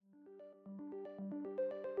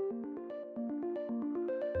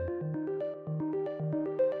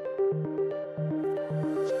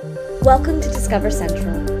Welcome to Discover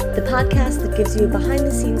Central, the podcast that gives you a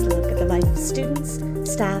behind-the-scenes look at the life of students,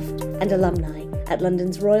 staff, and alumni at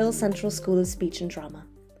London's Royal Central School of Speech and Drama.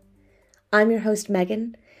 I'm your host,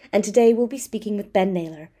 Megan, and today we'll be speaking with Ben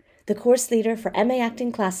Naylor, the course leader for MA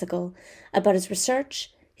Acting Classical, about his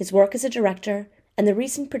research, his work as a director, and the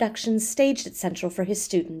recent productions staged at Central for his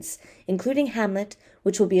students, including Hamlet,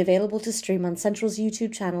 which will be available to stream on Central's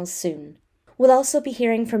YouTube channels soon. We'll also be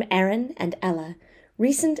hearing from Erin and Ella,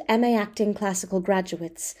 recent MA Acting Classical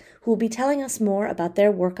graduates who will be telling us more about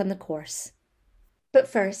their work on the course. But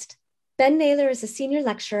first, Ben Naylor is a senior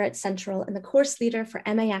lecturer at Central and the course leader for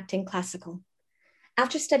MA Acting Classical.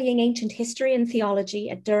 After studying ancient history and theology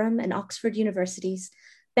at Durham and Oxford universities,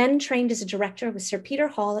 Ben trained as a director with Sir Peter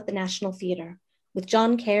Hall at the National Theatre, with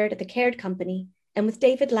John Caird at the Caird Company, and with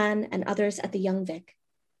David Lann and others at the Young Vic.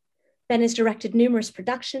 Ben has directed numerous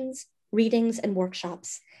productions, readings, and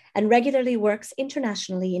workshops, and regularly works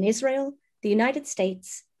internationally in Israel, the United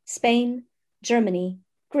States, Spain, Germany,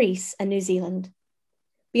 Greece, and New Zealand.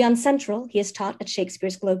 Beyond Central, he has taught at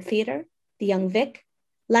Shakespeare's Globe Theatre, the Young Vic,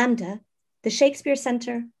 LAMDA, the Shakespeare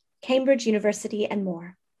Centre, Cambridge University, and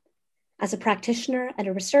more. As a practitioner and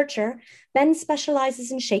a researcher, Ben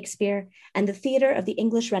specializes in Shakespeare and the theatre of the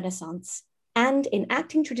English Renaissance, and in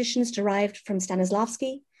acting traditions derived from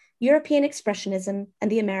Stanislavski, European Expressionism,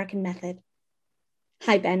 and the American method.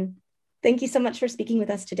 Hi, Ben. Thank you so much for speaking with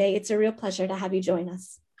us today. It's a real pleasure to have you join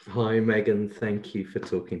us. Hi, Megan. Thank you for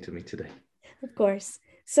talking to me today. Of course.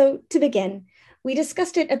 So to begin, we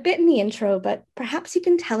discussed it a bit in the intro, but perhaps you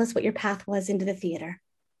can tell us what your path was into the theatre.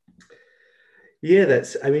 Yeah,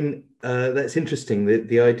 that's interesting.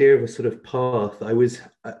 The idea of a sort of path. I was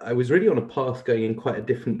really on a path going in quite a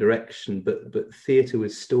different direction, but theatre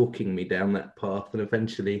was stalking me down that path, and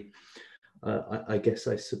eventually, I guess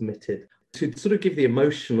I submitted. To sort of give the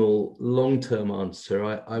emotional long-term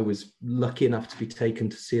answer, I was lucky enough to be taken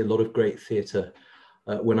to see a lot of great theatre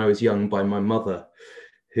when I was young by my mother,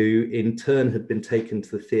 who in turn had been taken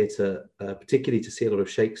to the theatre, particularly to see a lot of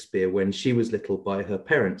Shakespeare when she was little by her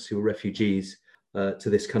parents, who were refugees to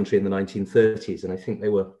this country in the 1930s. And I think they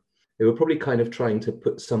were probably kind of trying to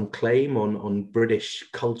put some claim on British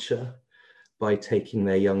culture by taking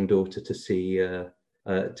their young daughter to see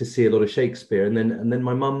a lot of Shakespeare, and then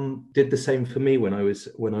my mum did the same for me when I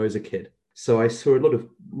was a kid. So I saw a lot of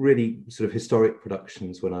really sort of historic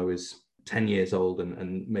productions when I was 10 years old,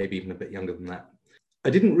 and maybe even a bit younger than that. I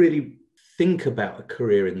didn't really think about a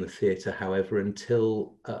career in the theatre, however,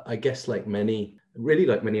 until I guess like many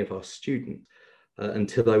of our students,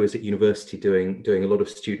 until I was at university doing a lot of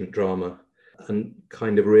student drama, and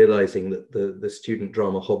kind of realizing that the student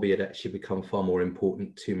drama hobby had actually become far more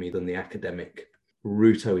important to me than the academic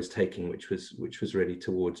route I was taking, which was really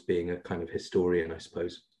towards being a kind of historian, I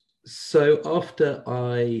suppose. So after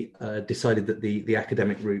I decided that the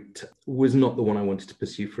academic route was not the one I wanted to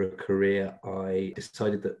pursue for a career, I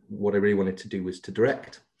decided that what I really wanted to do was to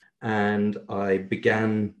direct. And I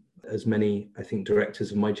began, as many, I think,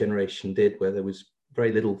 directors of my generation did, where there was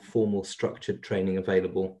very little formal structured training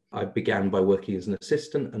available. I began by working as an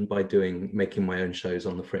assistant and by making my own shows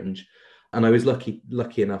on the Fringe. And I was lucky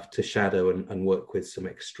enough to shadow and work with some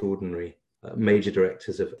extraordinary major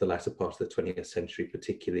directors of the latter part of the 20th century,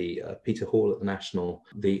 particularly Peter Hall at the National,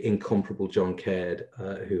 the incomparable John Caird,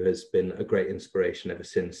 who has been a great inspiration ever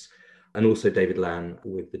since, and also David Lann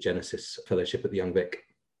with the Genesis Fellowship at the Young Vic.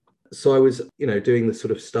 So I was, doing the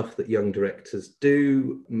sort of stuff that young directors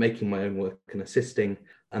do, making my own work and assisting.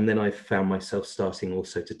 And then I found myself starting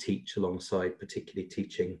also to teach alongside, particularly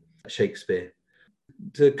teaching Shakespeare.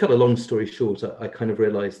 To cut a long story short, I kind of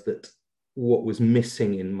realized that what was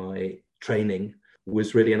missing in my training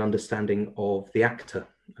was really an understanding of the actor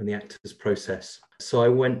and the actor's process. So I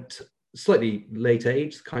went slightly late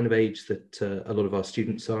age, the kind of age that a lot of our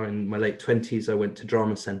students are. In my late 20s, I went to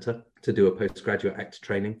Drama Centre to do a postgraduate actor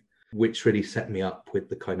training, which really set me up with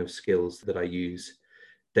the kind of skills that I use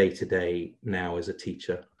day to day now as a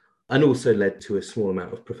teacher, and also led to a small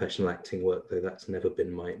amount of professional acting work, though that's never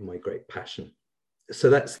been my great passion. So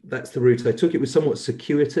that's the route I took. It was somewhat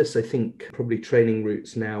circuitous. I think probably training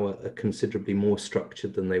routes now are considerably more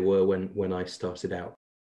structured than they were when I started out.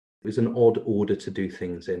 It was an odd order to do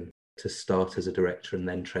things in, to start as a director and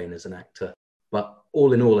then train as an actor. But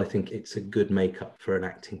all in all, I think it's a good makeup for an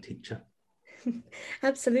acting teacher.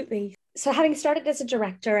 Absolutely. So having started as a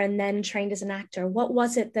director and then trained as an actor, what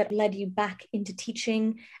was it that led you back into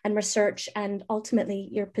teaching and research and ultimately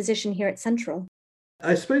your position here at Central?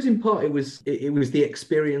 I suppose in part it was the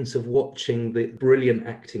experience of watching the brilliant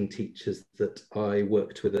acting teachers that I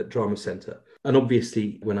worked with at Drama Centre. And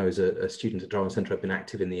obviously, when I was a student at Drama Centre, I've been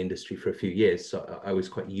active in the industry for a few years, so I was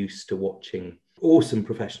quite used to watching awesome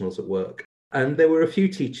professionals at work. And there were a few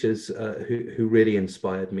teachers who really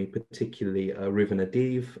inspired me, particularly Reuven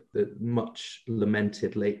Adiv, the much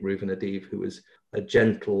lamented late Reuven Adiv, who was a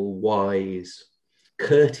gentle, wise,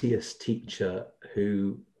 courteous teacher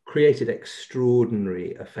who created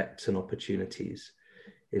extraordinary effects and opportunities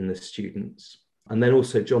in the students. And then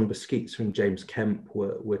also John Busquets from James Kemp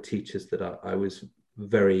were teachers that I was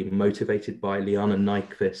very motivated by. Liana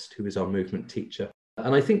Nyquist, who was our movement teacher.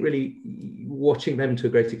 And I think really watching them to a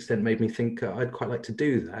great extent made me think I'd quite like to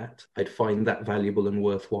do that. I'd find that valuable and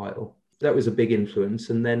worthwhile. That was a big influence.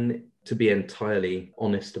 And then, to be entirely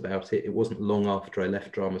honest about it, it wasn't long after I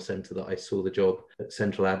left Drama Centre that I saw the job at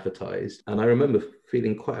Central advertised. And I remember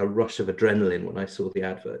feeling quite a rush of adrenaline when I saw the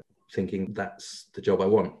advert, thinking that's the job I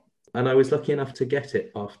want. And I was lucky enough to get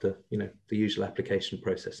it after, the usual application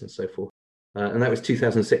process and so forth. And that was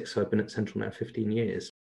 2006. So I've been at Central now 15 years.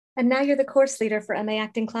 And now you're the course leader for MA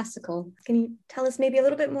Acting Classical. Can you tell us maybe a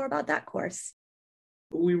little bit more about that course?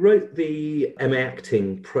 We wrote the MA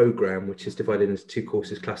Acting programme, which is divided into two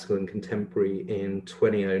courses, classical and contemporary, in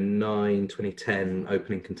 2009, 2010,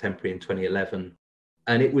 opening contemporary in 2011.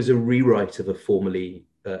 And it was a rewrite of a formerly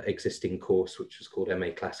existing course, which was called MA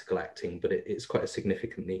Classical Acting, but it's quite a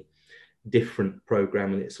significantly different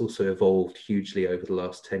programme, and it's also evolved hugely over the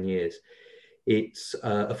last 10 years. It's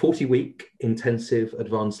a 40-week intensive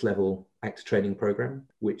advanced level actor training programme,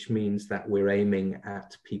 which means that we're aiming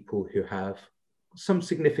at people who have some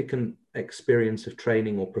significant experience of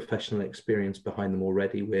training or professional experience behind them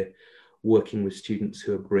already. We're working with students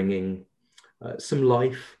who are bringing some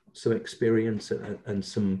life, some experience and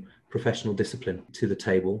some professional discipline to the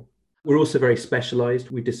table. We're also very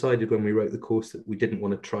specialised. We decided when we wrote the course that we didn't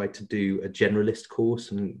want to try to do a generalist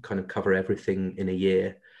course and kind of cover everything in a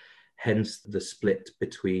year. Hence the split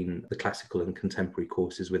between the classical and contemporary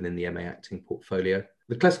courses within the MA Acting portfolio.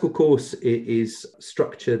 The classical course is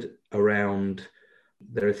structured around,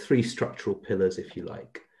 there are three structural pillars, if you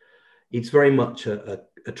like. It's very much a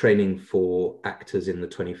training for actors in the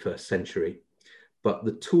 21st century, but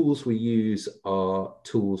the tools we use are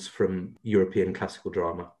tools from European classical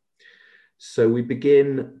drama. So we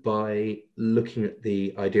begin by looking at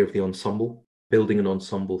the idea of the ensemble, building an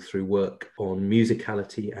ensemble through work on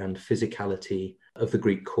musicality and physicality of the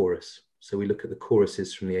Greek chorus. So we look at the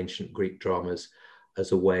choruses from the ancient Greek dramas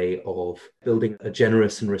as a way of building a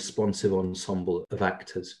generous and responsive ensemble of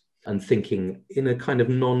actors and thinking in a kind of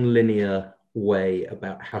non-linear way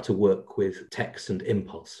about how to work with text and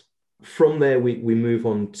impulse. From there, we move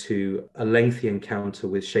on to a lengthy encounter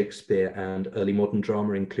with Shakespeare and early modern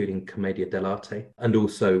drama, including Commedia dell'arte, and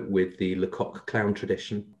also with the Lecoq clown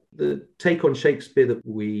tradition. The take on Shakespeare that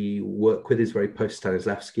we work with is very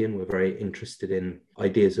post-Stanislavskian. We're very interested in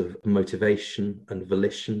ideas of motivation and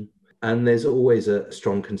volition. And there's always a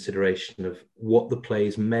strong consideration of what the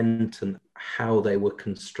plays meant and how they were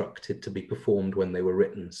constructed to be performed when they were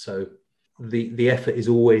written. So the effort is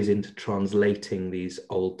always into translating these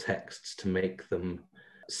old texts to make them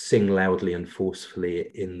sing loudly and forcefully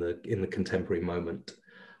in the contemporary moment.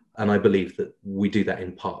 And I believe that we do that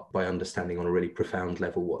in part by understanding on a really profound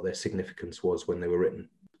level what their significance was when they were written.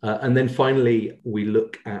 And then finally, we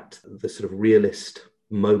look at the sort of realist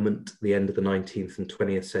moment, the end of the 19th and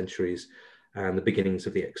 20th centuries, and the beginnings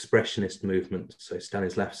of the expressionist movement. So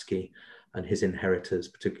Stanislavski and his inheritors,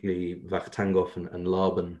 particularly Vakhtangov and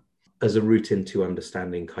Laban, as a route into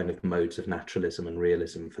understanding kind of modes of naturalism and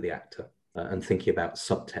realism for the actor, and thinking about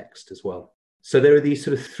subtext as well. So there are these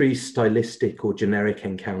sort of three stylistic or generic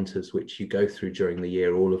encounters which you go through during the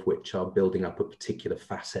year, all of which are building up a particular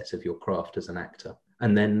facet of your craft as an actor.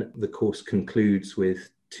 And then the course concludes with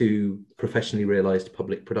 2 professionally realised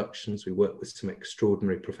public productions. We work with some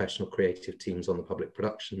extraordinary professional creative teams on the public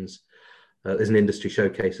productions. There's an industry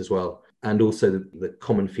showcase as well. And also the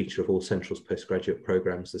common feature of all Central's postgraduate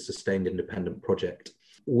programmes, the Sustained Independent Project,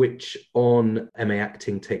 which on MA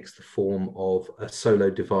Acting takes the form of a solo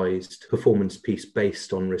devised performance piece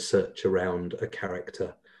based on research around a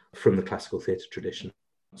character from the classical theatre tradition.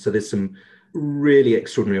 So there's some really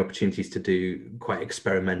extraordinary opportunities to do quite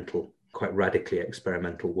experimental, quite radically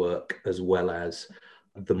experimental work, as well as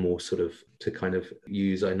the more sort of, to kind of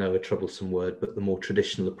use, I know a troublesome word, but the more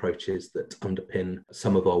traditional approaches that underpin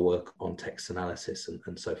some of our work on text analysis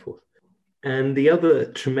and so forth. And the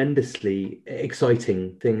other tremendously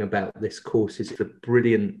exciting thing about this course is the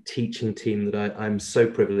brilliant teaching team that I'm so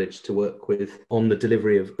privileged to work with on the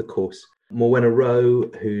delivery of the course. Morwenna Rowe,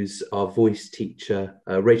 who's our voice teacher,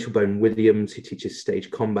 Rachel Bone-Williams, who teaches stage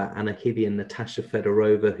combat, Anna Hibby and Natasha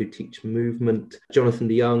Fedorova, who teach movement, Jonathan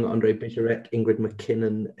DeYoung, Andre Bijurek, Ingrid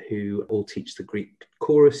McKinnon, who all teach the Greek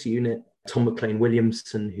chorus unit, Tom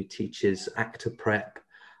McLean-Williamson, who teaches actor prep,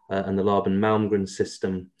 and the Laban Malmgren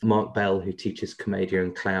system, Mark Bell, who teaches commedia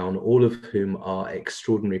and clown, all of whom are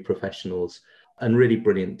extraordinary professionals and really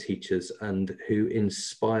brilliant teachers, and who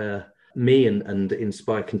inspire me and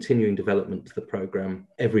inspire continuing development to the programme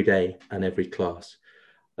every day and every class.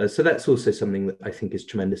 So that's also something that I think is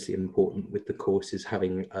tremendously important with the course, is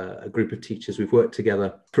having a group of teachers. We've worked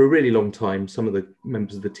together for a really long time. Some of the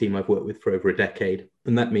members of the team I've worked with for over a decade.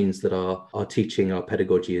 And that means that our teaching, our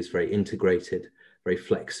pedagogy is very integrated, very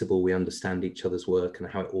flexible. We understand each other's work and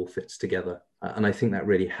how it all fits together. And I think that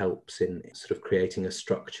really helps in sort of creating a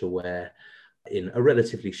structure where in a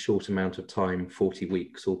relatively short amount of time, 40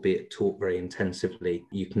 weeks, albeit taught very intensively,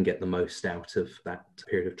 you can get the most out of that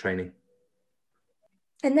period of training.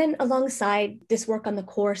 And then alongside this work on the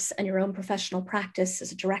course and your own professional practice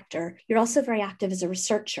as a director, you're also very active as a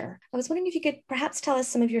researcher. I was wondering if you could perhaps tell us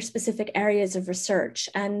some of your specific areas of research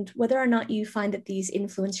and whether or not you find that these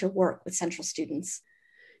influence your work with Central students.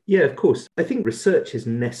 Yeah, of course. I think research is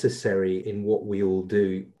necessary in what we all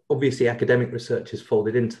do. Obviously, academic research is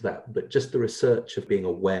folded into that, but just the research of being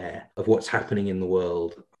aware of what's happening in the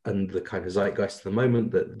world and the kind of zeitgeist of the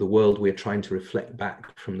moment, that the world we're trying to reflect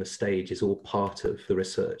back from the stage, is all part of the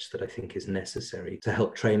research that I think is necessary to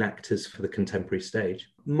help train actors for the contemporary stage.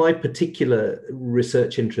 My particular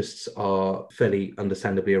research interests are fairly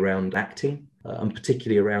understandably around acting, and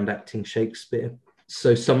particularly around acting Shakespeare.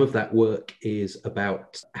 So some of that work is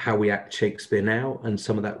about how we act Shakespeare now, and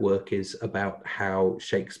some of that work is about how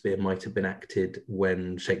Shakespeare might have been acted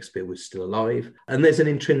when Shakespeare was still alive. And there's an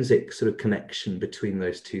intrinsic sort of connection between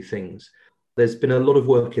those two things. There's been a lot of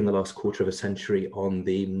work in the last quarter of a century on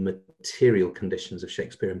the material conditions of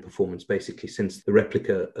Shakespearean performance, basically since the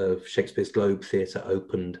replica of Shakespeare's Globe Theatre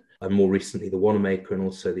opened, and more recently the Wanamaker and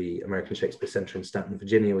also the American Shakespeare Center in Stanton,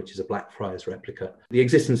 Virginia, which is a Blackfriars replica. The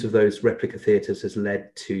existence of those replica theatres has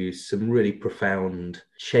led to some really profound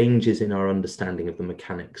changes in our understanding of the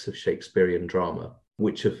mechanics of Shakespearean drama,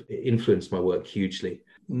 which have influenced my work hugely.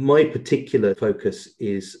 My particular focus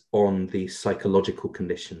is on the psychological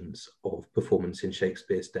conditions of performance in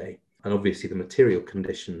Shakespeare's day. And obviously the material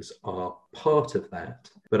conditions are part of that,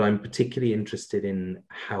 but I'm particularly interested in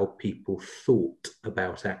how people thought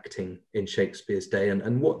about acting in Shakespeare's day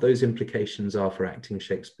and what those implications are for acting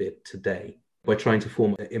Shakespeare today. By trying to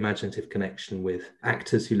form an imaginative connection with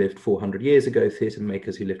actors who lived 400 years ago, theatre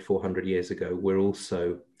makers who lived 400 years ago, we're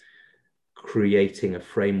also creating a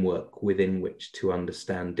framework within which to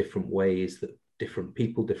understand different ways that different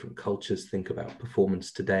people, different cultures think about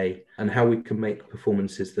performance today, and how we can make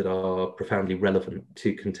performances that are profoundly relevant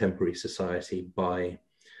to contemporary society by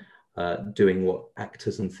doing what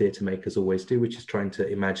actors and theatre makers always do, which is trying to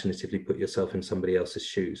imaginatively put yourself in somebody else's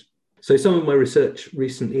shoes. So some of my research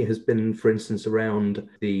recently has been, for instance, around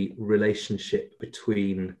the relationship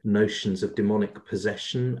between notions of demonic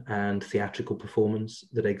possession and theatrical performance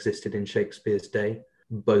that existed in Shakespeare's day,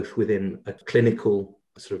 both within a clinical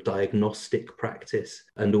sort of diagnostic practice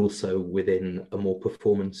and also within a more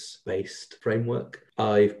performance-based framework.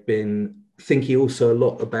 I've been thinking also a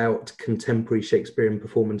lot about contemporary Shakespearean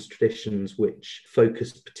performance traditions, which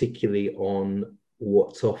focused particularly on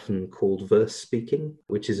what's often called verse speaking,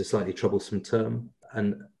 which is a slightly troublesome term,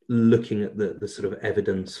 and looking at the sort of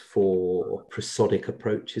evidence for prosodic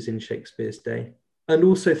approaches in Shakespeare's day. And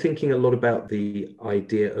also thinking a lot about the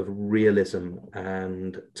idea of realism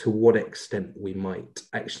and to what extent we might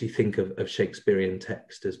actually think of Shakespearean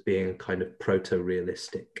text as being a kind of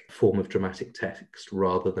proto-realistic form of dramatic text,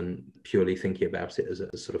 rather than purely thinking about it as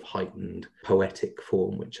a sort of heightened poetic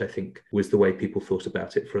form, which I think was the way people thought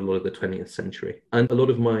about it for a lot of the 20th century. And a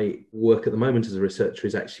lot of my work at the moment as a researcher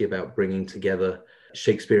is actually about bringing together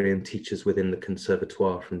Shakespearean teachers within the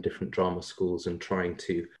conservatoire from different drama schools and trying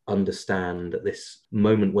to understand at this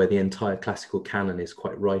moment where the entire classical canon is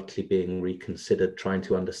quite rightly being reconsidered, trying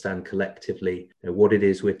to understand collectively what it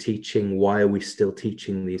is we're teaching, why are we still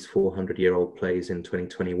teaching these 400-year-old plays in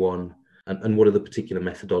 2021, and what are the particular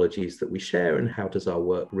methodologies that we share, and how does our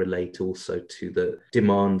work relate also to the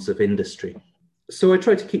demands of industry. So I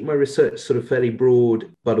try to keep my research sort of fairly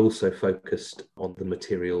broad, but also focused on the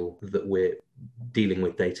material that we're dealing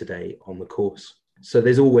with day to day on the course. So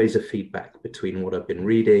there's always a feedback between what I've been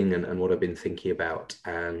reading and what I've been thinking about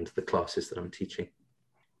and the classes that I'm teaching.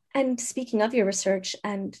 And speaking of your research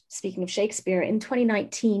and speaking of Shakespeare, in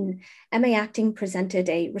 2019, MA Acting presented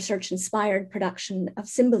a research-inspired production of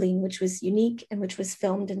Cymbeline, which was unique and which was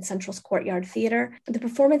filmed in Central's Courtyard Theatre. The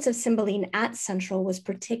performance of Cymbeline at Central was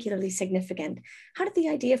particularly significant. How did the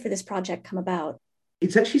idea for this project come about?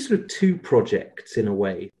 It's actually sort of two projects in a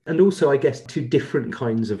way, and also, I guess, two different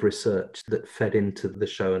kinds of research that fed into the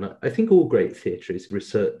show. And I think all great theatre is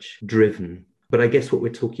research driven, but I guess what we're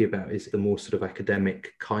talking about is the more sort of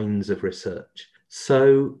academic kinds of research.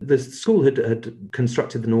 So the school had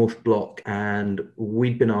constructed the North Block, and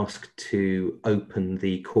we'd been asked to open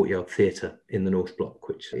the Courtyard Theatre in the North Block,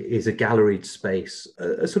 which is a galleried space,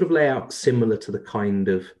 a sort of layout similar to the kind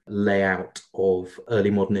of layout of early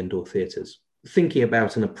modern indoor theatres. Thinking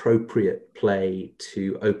about an appropriate play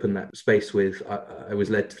to open that space with, I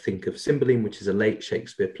was led to think of Cymbeline, which is a late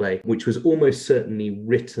Shakespeare play, which was almost certainly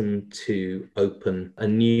written to open a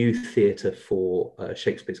new theatre for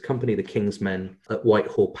Shakespeare's company, the King's Men, at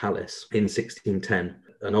Whitehall Palace in 1610.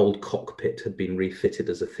 An old cockpit had been refitted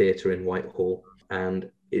as a theatre in Whitehall, and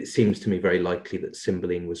it seems to me very likely that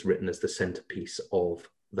Cymbeline was written as the centrepiece of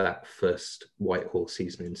that first Whitehall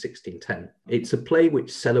season in 1610. It's a play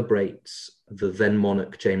which celebrates the then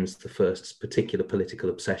monarch James I's particular political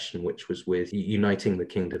obsession, which was with uniting the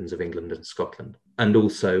kingdoms of England and Scotland, and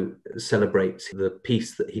also celebrates the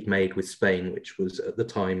peace that he'd made with Spain, which was at the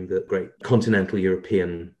time the great continental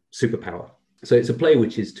European superpower. So it's a play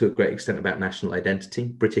which is to a great extent about national identity,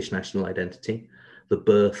 British national identity, the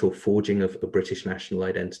birth or forging of a British national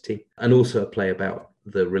identity, and also a play about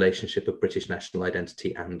the relationship of British national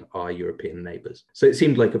identity and our European neighbours. So it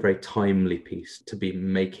seemed like a very timely piece to be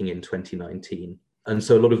making in 2019. And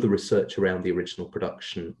so a lot of the research around the original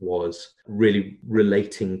production was really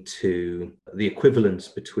relating to the equivalence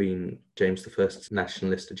between James I's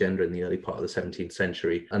nationalist agenda in the early part of the 17th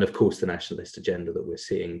century and, of course, the nationalist agenda that we're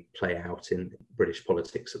seeing play out in British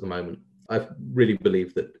politics at the moment. I really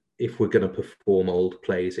believe that if we're going to perform old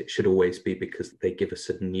plays, it should always be because they give us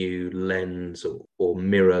a new lens or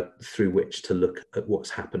mirror through which to look at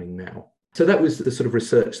what's happening now. So that was the sort of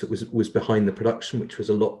research that was behind the production, which was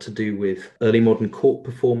a lot to do with early modern court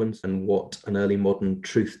performance and what an early modern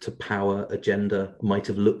truth to power agenda might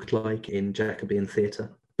have looked like in Jacobean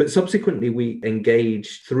theatre. But subsequently, we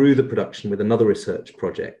engaged through the production with another research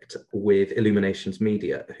project with Illuminations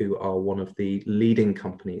Media, who are one of the leading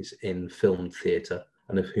companies in film theatre,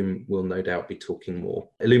 and of whom we'll no doubt be talking more.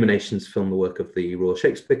 Illuminations film the work of the Royal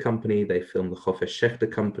Shakespeare Company. They film the Hofesh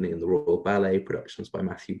Schechter Company and the Royal Ballet, productions by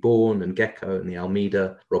Matthew Bourne and Gecko and the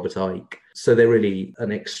Almeida, Robert Icke. So they're really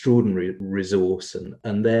an extraordinary resource.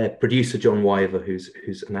 And their producer, John Wyver,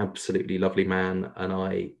 who's an absolutely lovely man, and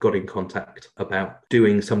I got in contact about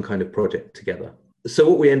doing some kind of project together. So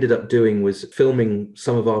what we ended up doing was filming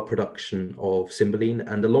some of our production of Cymbeline,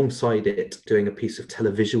 and alongside it doing a piece of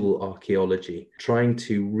televisual archaeology, trying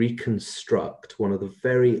to reconstruct one of the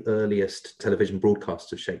very earliest television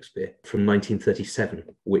broadcasts of Shakespeare from 1937,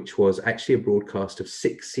 which was actually a broadcast of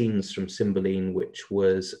 6 scenes from Cymbeline, which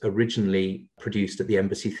was originally produced at the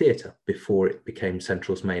Embassy Theatre before it became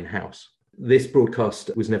Central's main house. This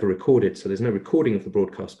broadcast was never recorded, so there's no recording of the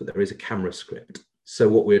broadcast, but there is a camera script. So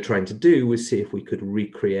what we were trying to do was see if we could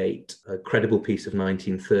recreate a credible piece of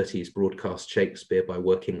 1930s broadcast Shakespeare by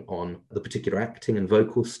working on the particular acting and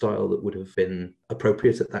vocal style that would have been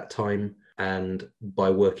appropriate at that time, and by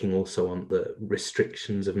working also on the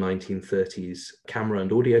restrictions of 1930s camera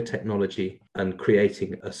and audio technology, and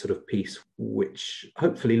creating a sort of piece which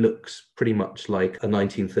hopefully looks pretty much like a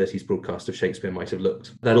 1930s broadcast of Shakespeare might have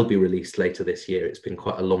looked. That'll be released later this year. It's been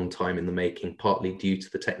quite a long time in the making, partly due to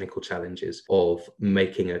the technical challenges of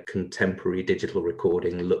making a contemporary digital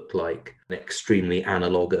recording look like an extremely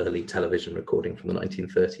analog early television recording from the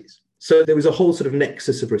 1930s. So there was a whole sort of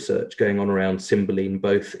nexus of research going on around Cymbeline,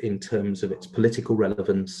 both in terms of its political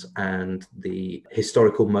relevance and the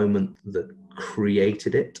historical moment that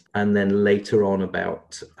created it, and then later on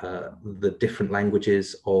about the different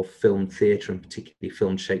languages of filmed theatre, and particularly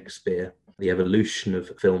filmed Shakespeare, the evolution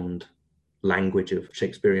of filmed language of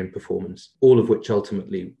Shakespearean performance, all of which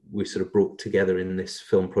ultimately we sort of brought together in this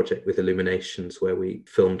film project with Illuminations, where we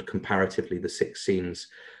filmed comparatively the 6 scenes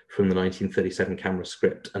from the 1937 camera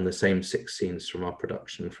script and the same 6 scenes from our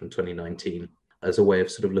production from 2019, as a way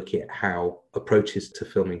of sort of looking at how approaches to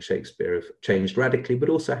filming Shakespeare have changed radically, but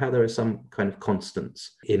also how there are some kind of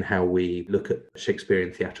constants in how we look at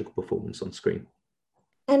Shakespearean theatrical performance on screen.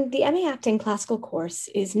 And the MA Acting classical course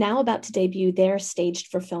is now about to debut their staged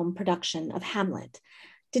for film production of Hamlet.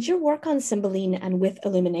 Did your work on Cymbeline and with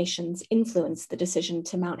Illuminations influence the decision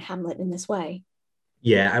to mount Hamlet in this way?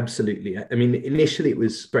 Yeah, absolutely. I mean, initially it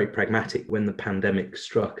was very pragmatic when the pandemic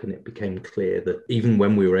struck and it became clear that even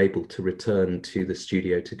when we were able to return to the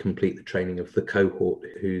studio to complete the training of the cohort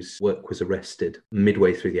whose work was arrested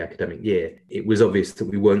midway through the academic year, it was obvious that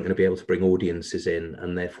we weren't going to be able to bring audiences in,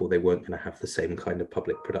 and therefore they weren't going to have the same kind of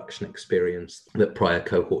public production experience that prior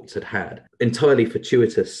cohorts had had. Entirely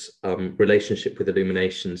fortuitous relationship with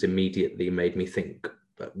Illuminations immediately made me think,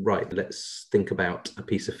 right, let's think about a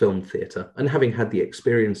piece of film theatre. And having had the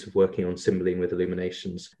experience of working on Cymbeline with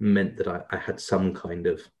Illuminations meant that I had some kind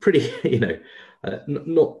of pretty,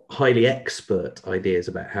 not highly expert ideas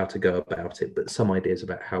about how to go about it, but some ideas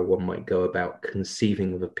about how one might go about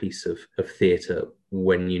conceiving of a piece of theatre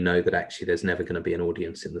when you know that actually there's never going to be an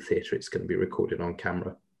audience in the theatre, it's going to be recorded on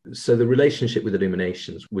camera. So the relationship with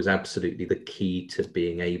Illuminations was absolutely the key to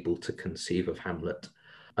being able to conceive of Hamlet.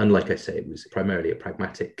 And like I say, it was primarily a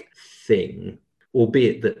pragmatic thing,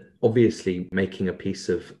 albeit that obviously making a piece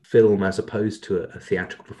of film as opposed to a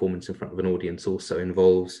theatrical performance in front of an audience also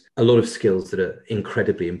involves a lot of skills that are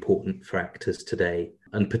incredibly important for actors today.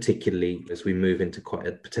 And particularly as we move into quite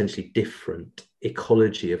a potentially different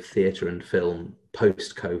ecology of theatre and film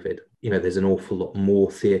post-COVID. There's an awful lot more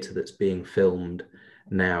theatre that's being filmed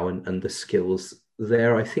now, and the skills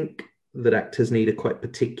there, I think, that actors need are quite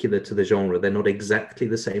particular to the genre. They're not exactly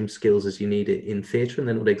the same skills as you need in theatre, and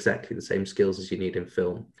they're not exactly the same skills as you need in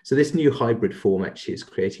film. So this new hybrid form actually is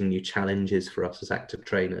creating new challenges for us as actor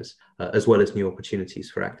trainers, as well as new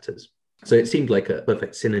opportunities for actors. So it seemed like a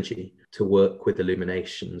perfect synergy to work with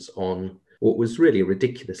Illuminations on what was really a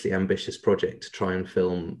ridiculously ambitious project to try and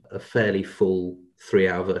film a fairly full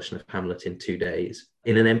 3-hour version of Hamlet in 2 days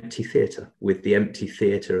in an empty theatre, with the empty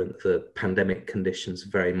theatre and the pandemic conditions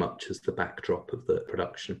very much as the backdrop of the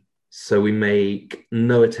production. So we make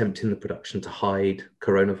no attempt in the production to hide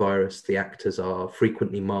coronavirus. The actors are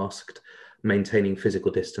frequently masked, maintaining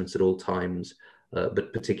physical distance at all times,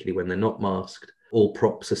 but particularly when they're not masked. All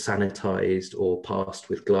props are sanitized or passed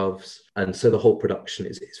with gloves. And so the whole production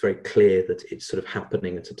is very clear that it's sort of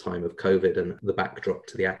happening at a time of COVID, and the backdrop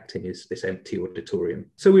to the acting is this empty auditorium.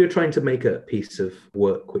 So we were trying to make a piece of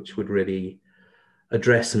work which would really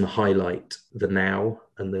address and highlight the now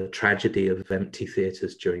and the tragedy of empty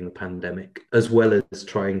theatres during the pandemic, as well as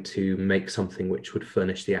trying to make something which would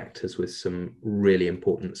furnish the actors with some really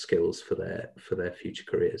important skills for their future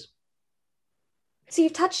careers. So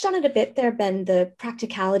you've touched on it a bit there, Ben, the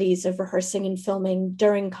practicalities of rehearsing and filming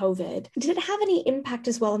during COVID. Did it have any impact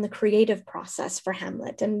as well on the creative process for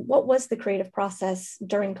Hamlet? And what was the creative process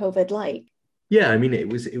during COVID like? Yeah, I mean, it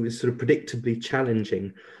was sort of predictably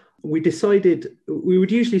challenging. We decided we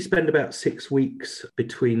would usually spend about 6 weeks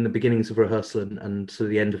between the beginnings of rehearsal and to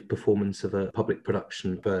the end of performance of a public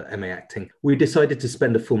production for MA Acting. We decided to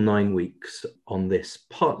spend a full 9 weeks on this,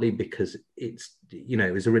 partly because it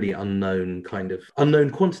was a really unknown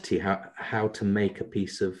quantity, how to make a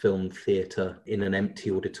piece of film theatre in an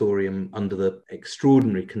empty auditorium under the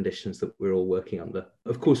extraordinary conditions that we're all working under.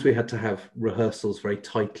 Of course, we had to have rehearsals very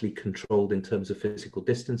tightly controlled in terms of physical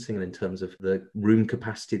distancing and in terms of the room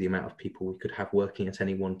capacity, the amount of people we could have working at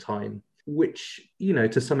any one time, which,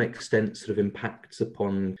 to some extent sort of impacts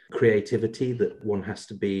upon creativity, that one has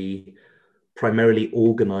to be primarily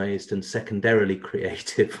organized and secondarily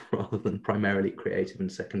creative rather than primarily creative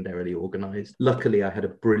and secondarily organized. Luckily, I had a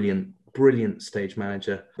brilliant stage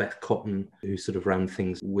manager, Beth Cotton, who sort of ran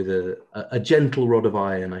things with a gentle rod of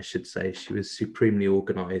iron, I should say. She was supremely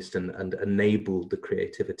organized and enabled the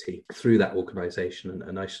creativity through that organization.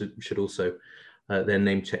 And I should also then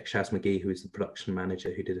name check Shaz McGee, who is the production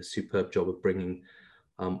manager, who did a superb job of bringing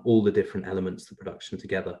all the different elements of the production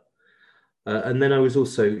together. And then I was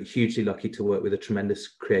also hugely lucky to work with a tremendous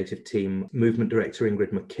creative team, movement director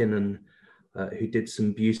Ingrid McKinnon, who did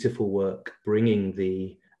some beautiful work bringing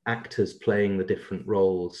the actors playing the different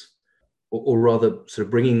roles, or rather sort of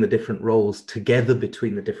bringing the different roles together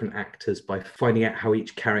between the different actors by finding out how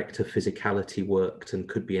each character physicality worked and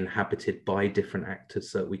could be inhabited by different actors,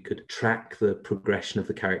 so that we could track the progression of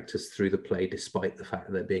the characters through the play despite the fact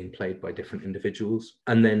that they're being played by different individuals.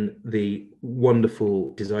 And then the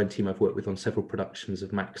wonderful design team I've worked with on several productions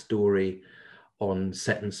of Max Dorey on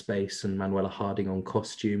set and space, and Manuela Harding on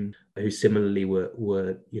costume, who similarly were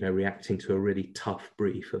reacting to a really tough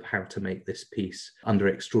brief of how to make this piece under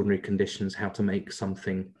extraordinary conditions, how to make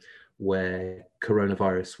something where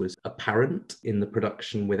coronavirus was apparent in the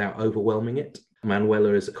production without overwhelming it.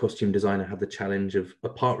 Manuela, as a costume designer, had the challenge of,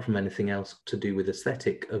 apart from anything else to do with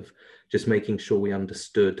aesthetic, of just making sure we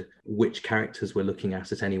understood which characters we're looking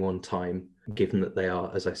at any one time, given that they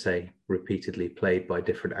are, as I say, repeatedly played by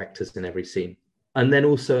different actors in every scene. And then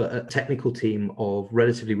also a technical team of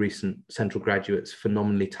relatively recent Central graduates,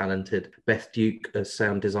 phenomenally talented. Beth Duke, a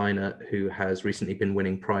sound designer who has recently been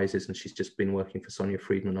winning prizes, and she's just been working for Sonia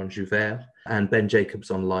Friedman on Jouvert, and Ben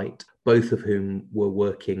Jacobs on Light, both of whom were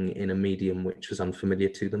working in a medium which was unfamiliar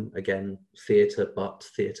to them. Again, theatre, but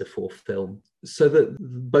theatre for film. So that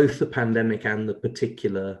both the pandemic and the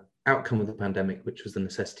particular outcome of the pandemic, which was the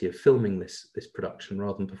necessity of filming this production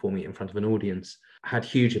rather than performing it in front of an audience, had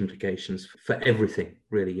huge implications for everything,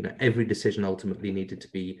 really. You know, every decision ultimately needed to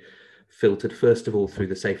be filtered, first of all, through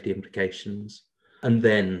the safety implications, and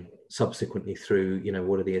then subsequently through, you know,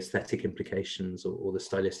 what are the aesthetic implications or the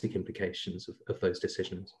stylistic implications of those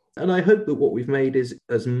decisions. And I hope that what we've made is,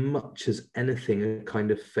 as much as anything, a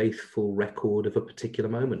kind of faithful record of a particular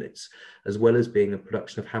moment. It's, as well as being a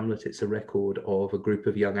production of Hamlet, it's a record of a group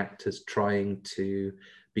of young actors trying to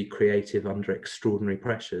be creative under extraordinary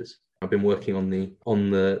pressures. I've been working on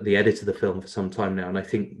the edit of the film for some time now, and I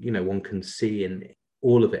think, you know, one can see in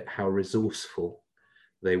all of it how resourceful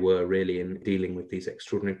they were really in dealing with these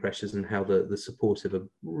extraordinary pressures, and how the support of a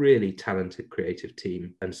really talented creative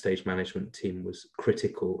team and stage management team was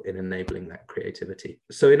critical in enabling that creativity.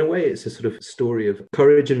 So in a way, it's a sort of story of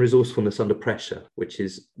courage and resourcefulness under pressure, which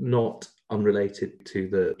is not unrelated to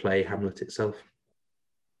the play Hamlet itself.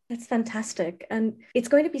 That's fantastic. And it's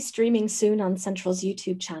going to be streaming soon on Central's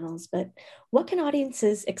YouTube channels, but what can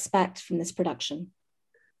audiences expect from this production?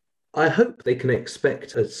 I hope they can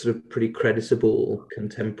expect a sort of pretty creditable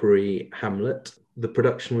contemporary Hamlet. The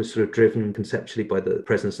production was sort of driven conceptually by the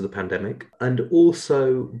presence of the pandemic, and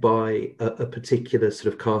also by a particular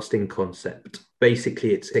sort of casting concept.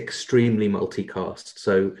 Basically, it's extremely multicast.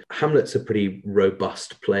 So Hamlet's a pretty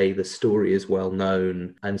robust play. The story is well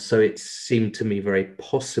known. And so it seemed to me very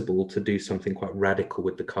possible to do something quite radical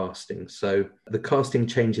with the casting. So the casting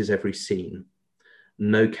changes every scene.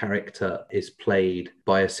 No character is played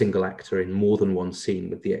by a single actor in more than one scene,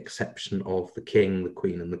 with the exception of the king, the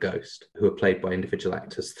queen, and the ghost, who are played by individual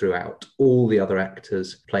actors throughout. All the other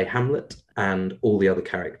actors play Hamlet and all the other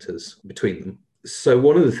characters between them. So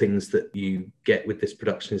one of the things that you get with this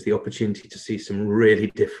production is the opportunity to see some really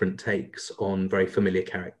different takes on very familiar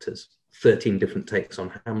characters. 13 different takes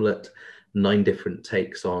on Hamlet, 9 different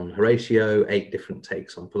takes on Horatio, 8 different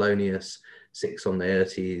takes on Polonius, 6 on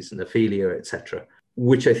Laertes and Ophelia, etc.,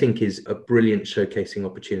 which I think is a brilliant showcasing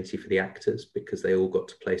opportunity for the actors, because they all got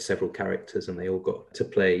to play several characters and they all got to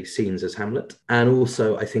play scenes as Hamlet. And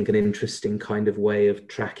also, I think, an interesting kind of way of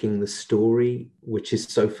tracking the story, which is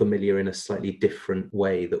so familiar in a slightly different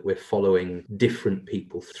way, that we're following different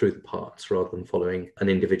people through the parts rather than following an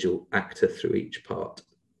individual actor through each part.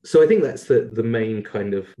 So I think that's the main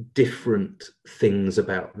kind of different things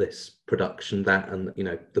about this production, that and, you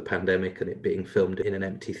know, the pandemic and it being filmed in an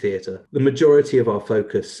empty theatre. The majority of our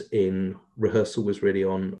focus in rehearsal was really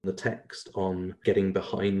on the text, on getting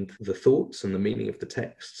behind the thoughts and the meaning of the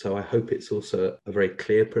text. So I hope it's also a very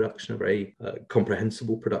clear production, a very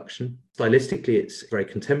comprehensible production. Stylistically, it's very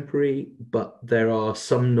contemporary, but there are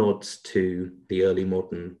some nods to the early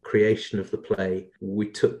modern creation of the play. We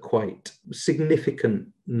took quite significant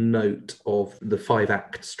note of the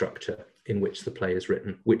 5-act structure in which the play is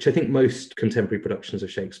written, which I think most contemporary productions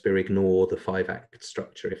of Shakespeare ignore the 5-act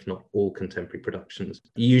structure, if not all contemporary productions,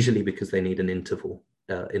 usually because they need an interval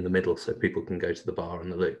in the middle so people can go to the bar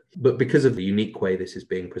and the loo. But because of the unique way this is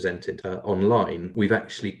being presented online, we've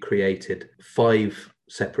actually created 5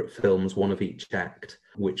 separate films, one of each act,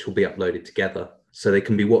 which will be uploaded together. So they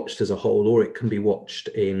can be watched as a whole, or it can be watched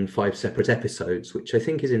in 5 separate episodes, which I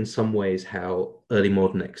think is in some ways how early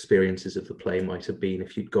modern experiences of the play might have been.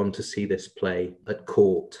 If you'd gone to see this play at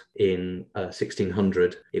court in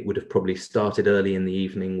 1600, it would have probably started early in the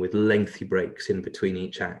evening with lengthy breaks in between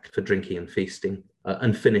each act for drinking and feasting,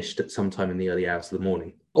 and finished at some time in the early hours of the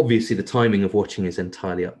morning. Obviously, the timing of watching is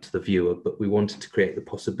entirely up to the viewer, but we wanted to create the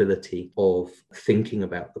possibility of thinking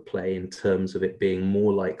about the play in terms of it being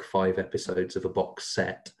more like 5 episodes of a box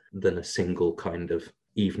set than a single kind of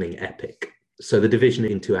evening epic. So the division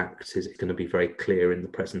into acts is going to be very clear in the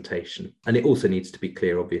presentation. And it also needs to be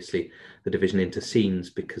clear, obviously, the division into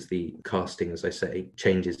scenes, because the casting, as I say,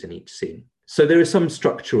 changes in each scene. So there are some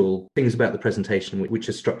structural things about the presentation which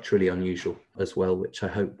are structurally unusual as well, which I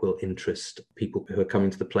hope will interest people who are coming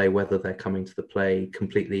to the play, whether they're coming to the play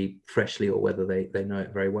completely freshly or whether they know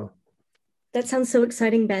it very well. That sounds so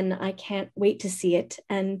exciting, Ben. I can't wait to see it.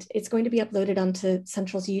 And it's going to be uploaded onto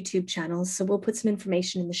Central's YouTube channels. So we'll put some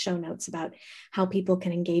information in the show notes about how people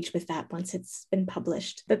can engage with that once it's been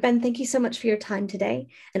published. But Ben, thank you so much for your time today,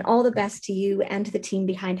 and all the best to you and to the team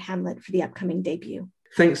behind Hamlet for the upcoming debut.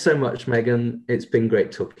 Thanks so much, Megan. It's been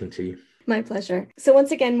great talking to you. My pleasure. So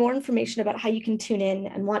once again, more information about how you can tune in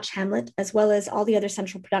and watch Hamlet, as well as all the other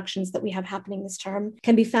Central productions that we have happening this term,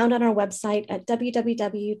 can be found on our website at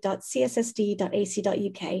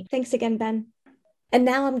www.cssd.ac.uk. Thanks again, Ben. And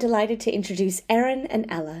now I'm delighted to introduce Erin and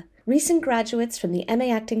Ella, recent graduates from the MA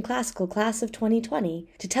Acting Classical class of 2020,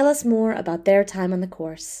 to tell us more about their time on the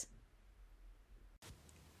course.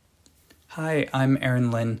 Hi, I'm Erin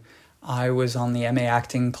Lynn. I was on the MA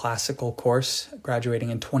Acting Classical course, graduating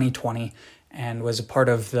in 2020, and was a part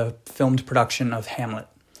of the filmed production of Hamlet.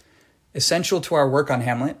 Essential to our work on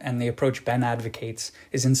Hamlet, and the approach Ben advocates,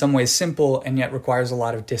 is in some ways simple and yet requires a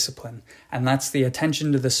lot of discipline, and that's the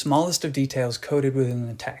attention to the smallest of details coded within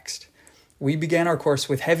the text. We began our course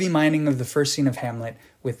with heavy mining of the first scene of Hamlet,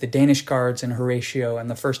 with the Danish guards and Horatio and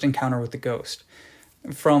the first encounter with the ghost.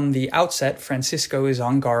 From the outset, Francisco is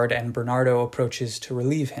on guard and Bernardo approaches to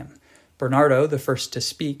relieve him. Bernardo, the first to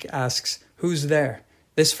speak, asks, "Who's there?"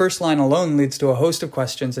 This first line alone leads to a host of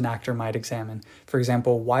questions an actor might examine. For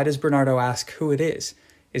example, why does Bernardo ask who it is?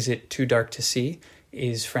 Is it too dark to see?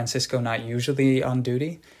 Is Francisco not usually on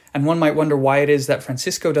duty? And one might wonder why it is that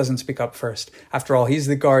Francisco doesn't speak up first. After all, he's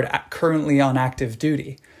the guard currently on active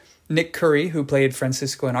duty. Nick Curry, who played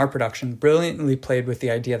Francisco in our production, brilliantly played with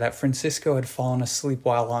the idea that Francisco had fallen asleep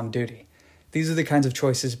while on duty. These are the kinds of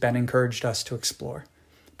choices Ben encouraged us to explore.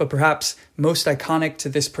 But perhaps most iconic to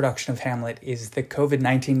this production of Hamlet is the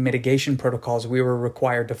COVID-19 mitigation protocols we were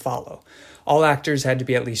required to follow. All actors had to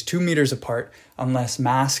be at least 2 meters apart, unless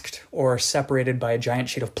masked or separated by a giant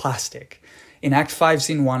sheet of plastic. In Act 5,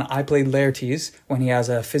 Scene 1, I played Laertes when he has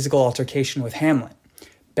a physical altercation with Hamlet.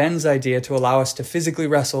 Ben's idea to allow us to physically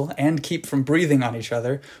wrestle and keep from breathing on each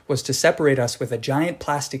other was to separate us with a giant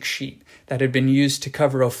plastic sheet that had been used to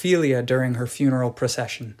cover Ophelia during her funeral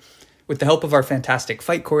procession. With the help of our fantastic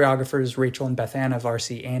fight choreographers, Rachel and Beth Ann of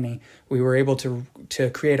RC Annie, we were able to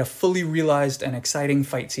create a fully realized and exciting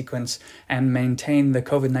fight sequence and maintain the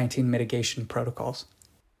COVID-19 mitigation protocols.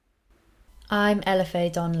 I'm Ella Faye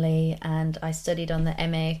Donnelly, and I studied on the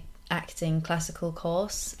MA Acting Classical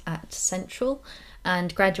course at Central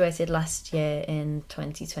and graduated last year in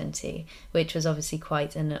 2020, which was obviously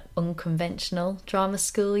quite an unconventional drama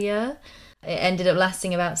school year. It ended up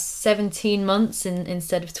lasting about 17 months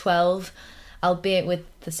instead of 12, albeit with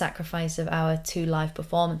the sacrifice of our 2 live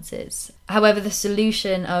performances. However, the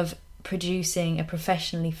solution of producing a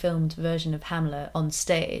professionally filmed version of Hamlet on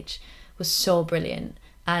stage was so brilliant,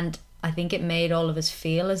 and I think it made all of us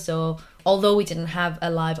feel as though, although we didn't have a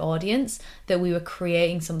live audience, that we were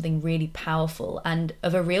creating something really powerful and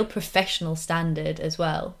of a real professional standard as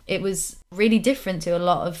well. It was really different to a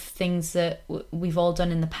lot of things that we've all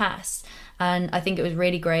done in the past, and I think it was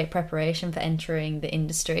really great preparation for entering the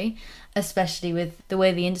industry, especially with the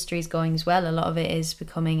way the industry is going as well. A lot of it is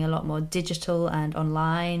becoming a lot more digital and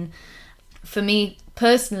online. For me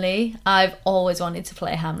personally, I've always wanted to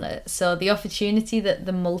play Hamlet, so the opportunity that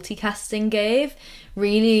the multicasting gave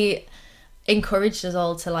really encouraged us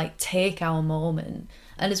all to take our moment,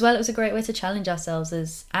 and as well it was a great way to challenge ourselves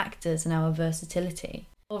as actors and our versatility.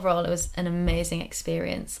 Overall, it was an amazing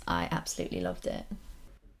experience. I absolutely loved it.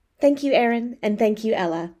 Thank you, Erin, and thank you,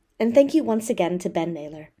 Ella, and thank you once again to Ben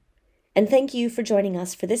Naylor. And thank you for joining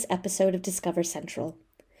us for this episode of Discover Central.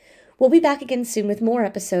 We'll be back again soon with more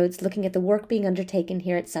episodes looking at the work being undertaken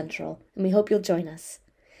here at Central, and we hope you'll join us.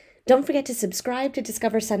 Don't forget to subscribe to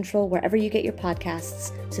Discover Central wherever you get your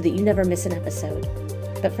podcasts so that you never miss an episode.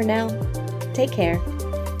 But for now, take care.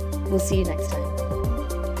 We'll see you next time.